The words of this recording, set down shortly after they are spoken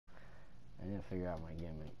figure out my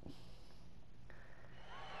gimmick.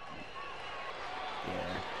 Yeah.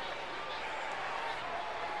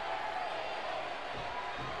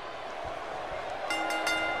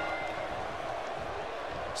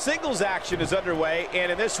 Singles action is underway, and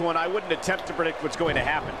in this one, I wouldn't attempt to predict what's going to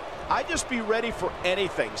happen. I'd just be ready for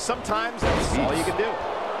anything. Sometimes that's all you can do.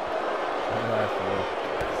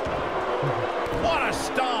 What a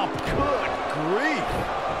stomp! Good grief!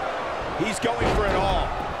 He's going for it all.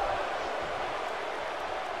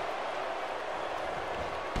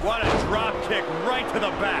 What a drop kick right to the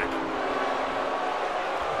back.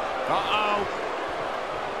 Uh-oh.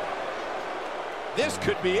 This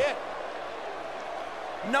could be it.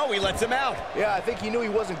 No, he lets him out. Yeah, I think he knew he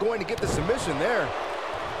wasn't going to get the submission there.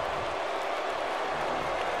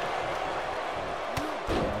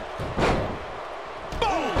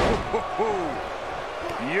 Boom!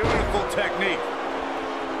 Beautiful technique.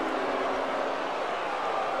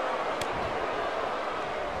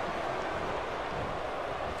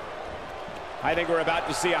 I think we're about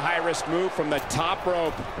to see a high-risk move from the top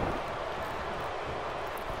rope.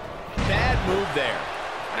 Bad move there.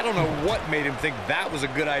 I don't know what made him think that was a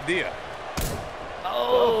good idea.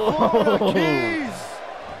 Oh! Keys!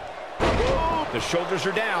 The shoulders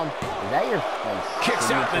are down. Is that your like, Kicks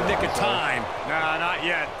out in the nick of time. Nah, not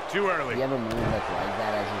yet. Too early. Do you have a move that's like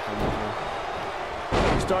that as your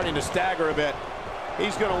signature? He's starting to stagger a bit.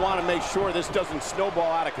 He's going to want to make sure this doesn't snowball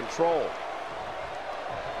out of control.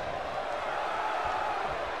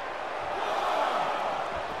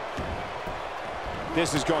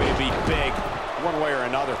 This is going to be big, one way or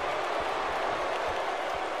another.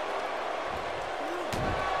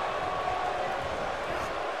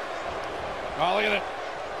 Oh, look at it.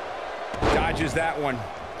 Dodges that one.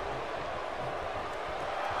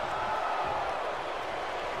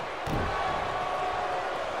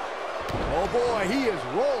 Oh boy, he is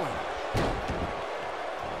rolling.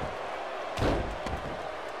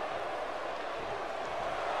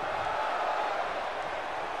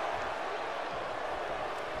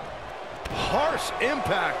 Harsh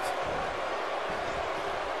impact.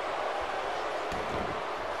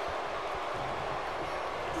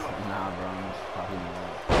 Nah, bro, I'm just fucking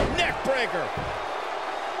up. Neck breaker.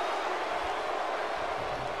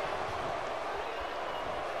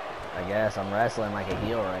 I guess I'm wrestling like a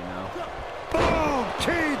heel right now. Boom!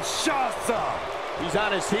 Kinshasa. He's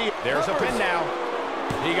on his feet. There's a pin now.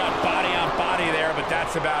 He got body on body there, but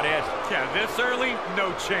that's about it. Yeah, this early,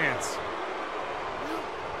 no chance.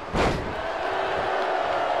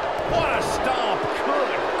 What a stomp!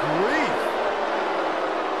 Good grief!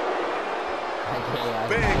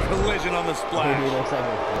 Big collision on the splash. He looks like a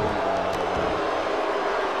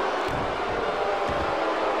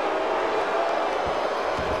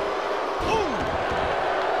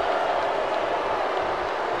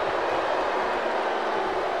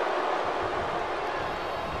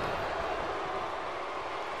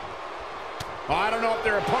Oh, I don't know if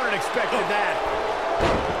their opponent expected that.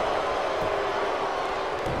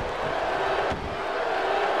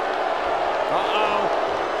 Uh-oh.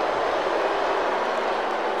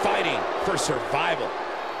 Fighting for survival.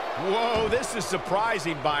 Whoa, this is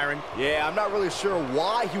surprising, Byron. Yeah, I'm not really sure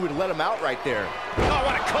why he would let him out right there. Oh,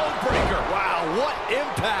 what a code breaker. Wow, what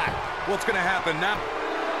impact. What's going to happen now?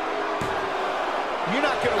 You're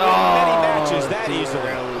not going to win many matches that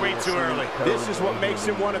easily. Way too early. This is what makes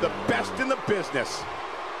him one of the best in the business.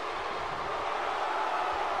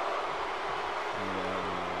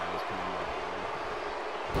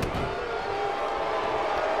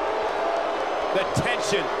 The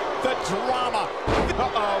tension, the drama.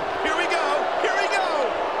 Uh-oh, here we go, here we go.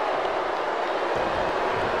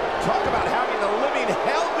 Talk about having the living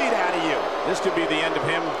hell beat out of you. This could be the end of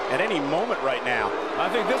him at any moment right now. I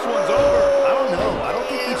think this one's over. I don't know. I don't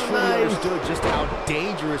think he truly understood just how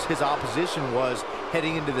dangerous his opposition was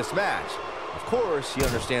heading into this match. Of course, he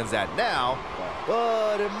understands that now,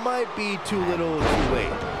 but it might be too little too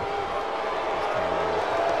late.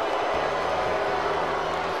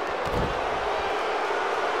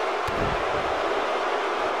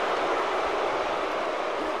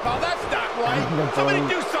 Oh, that's not right. Somebody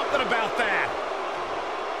do something about that.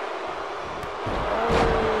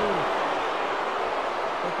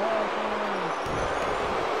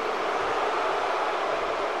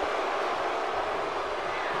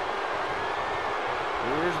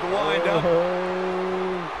 Here's the wind-up.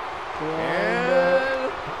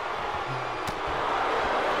 And...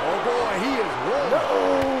 oh boy, he is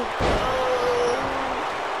rolling.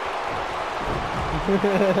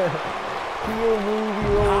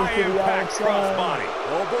 High impact crossbody.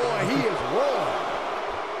 Oh boy, he is rolling.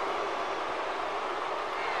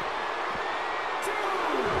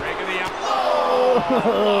 Breaking the out. Oh!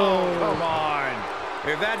 Oh, come on.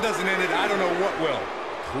 If that doesn't end it, I don't know what will.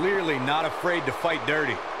 Clearly not afraid to fight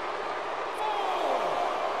dirty.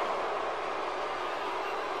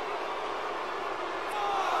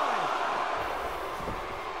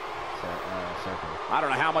 I don't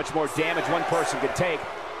know how much more damage one person could take.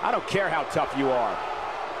 I don't care how tough you are.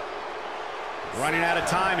 Running out of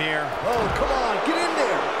time here. Oh, come on, get in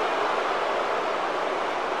there.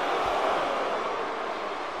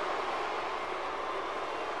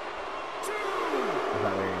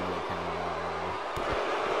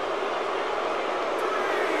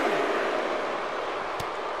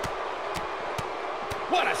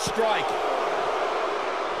 What a strike.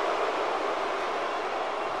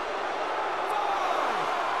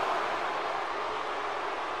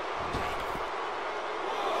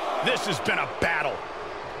 This has been a battle.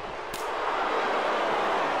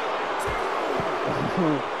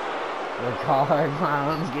 The card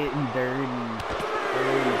mounds getting dirty.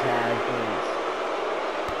 Dirty tactics.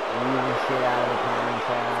 Leaving shit out of the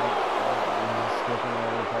contract. Skipping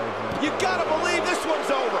over cards. You gotta believe this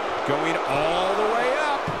one's over. Going all the way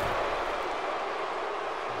up.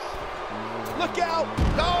 Look out.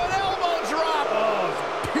 Oh, an elbow drop. Oh,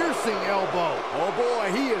 piercing elbow. Oh,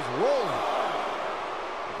 boy, he is rolling.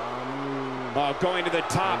 Going to the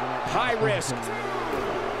top, high risk.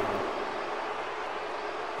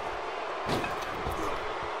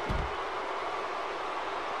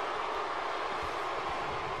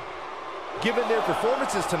 Given their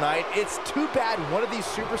performances tonight, it's too bad one of these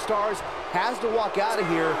superstars has to walk out of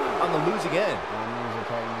here on the losing end.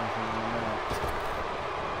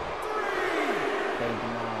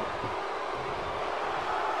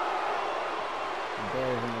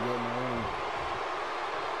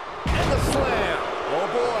 And the slam. Oh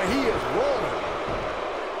boy, he is rolling.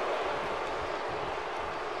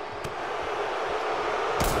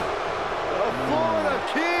 The Florida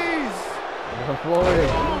Keys. The Florida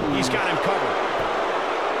Keys. He's got him covered.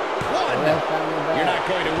 One. You're not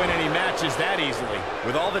going to win any matches that easily.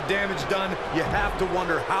 With all the damage done, you have to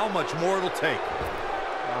wonder how much more it'll take.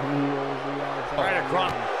 All right,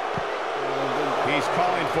 Crump. He's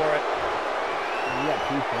calling for it. Big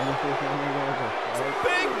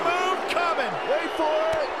move coming. Wait for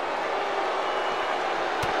it.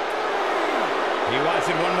 He wants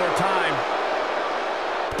it one more time.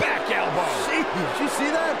 Back elbow. Jeez, did you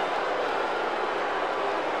see that?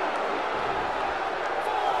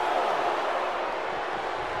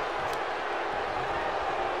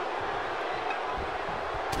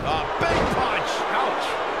 A big punch. Ouch.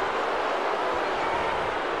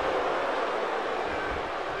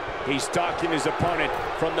 He's stalking his opponent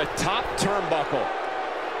from the top turnbuckle.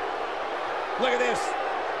 Look at this.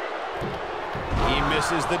 He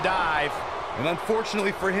misses the dive. And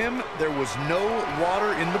unfortunately for him, there was no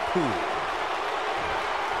water in the pool.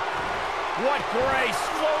 What grace.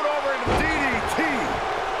 Float over into the DDT.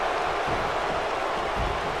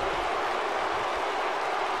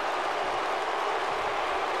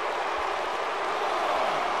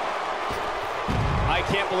 I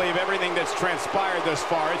can't believe everything that's transpired thus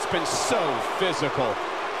far. It's been so physical.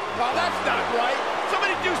 Oh, that's not right.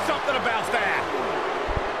 Somebody do something about that.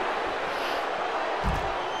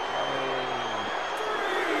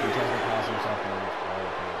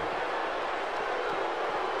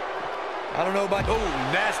 I don't know about... Oh,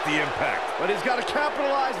 nasty impact. But he's got to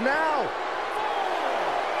capitalize now.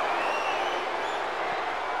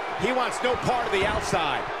 He wants no part of the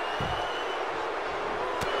outside.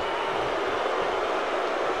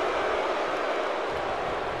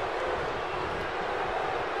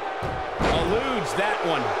 Eludes that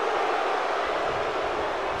one.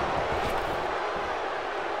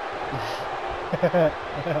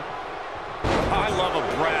 I love a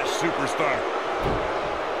brash superstar.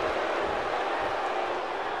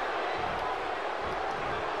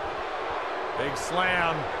 Big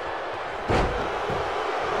slam.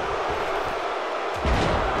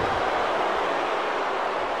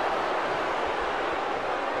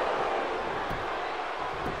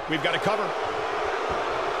 We've got to cover.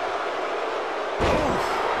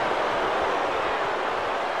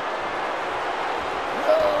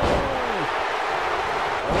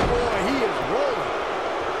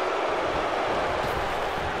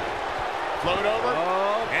 Float over,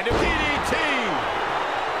 and a DDT.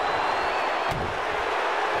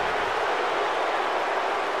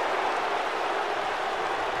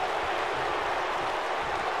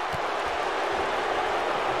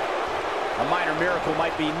 A minor miracle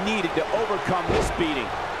might be needed to overcome this beating.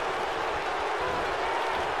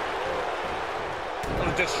 I'm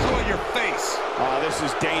gonna destroy your face. Oh, this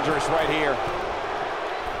is dangerous right here.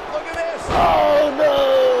 Look at this. Oh,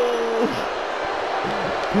 no.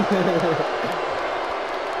 This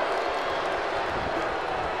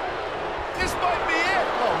might be it.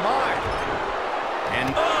 Oh, my. And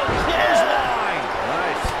yeah. line.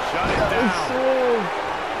 Nice. Shut it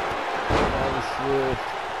That was swift.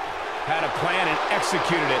 Had a plan and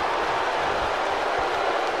executed it.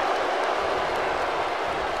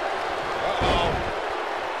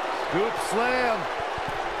 Scoop slam.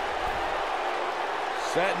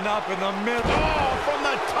 Setting up in the middle. Oh, from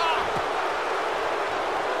the top.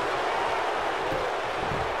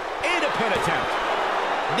 And a pin attempt.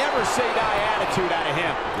 Never say die attitude out of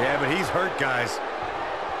him. Yeah, but he's hurt, guys.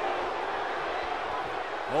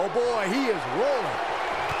 Oh, boy, he is rolling.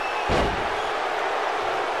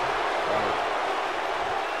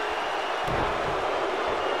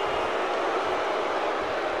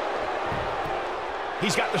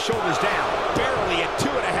 He's got the shoulders down. Barely at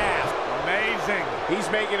 2.5. Amazing. He's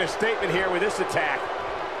making a statement here with this attack.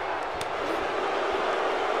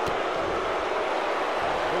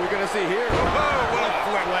 What are we going to see here? Oh, what a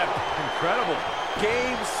flip. Incredible.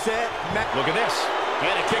 Game, set, match. Look at this.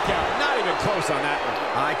 And a kick out. Not even close on that one.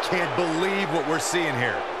 I can't believe what we're seeing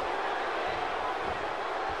here.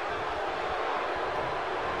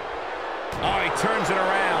 Oh, he turns it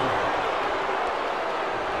around.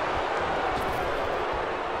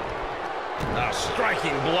 A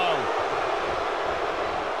striking blow.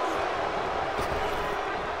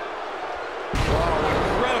 Oh,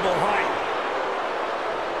 incredible height.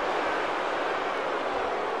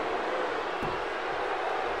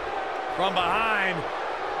 From behind.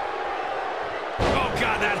 Oh,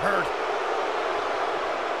 God, that hurt.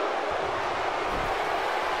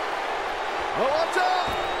 Oh, watch out!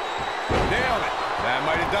 Nailed it. That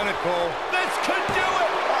might have done it, Cole. This could do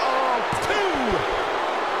it. Uh-oh. 2,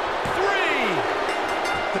 3.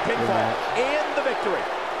 The pinfall and the victory.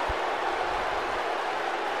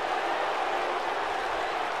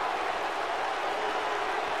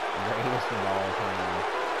 Greatest of all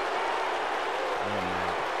time.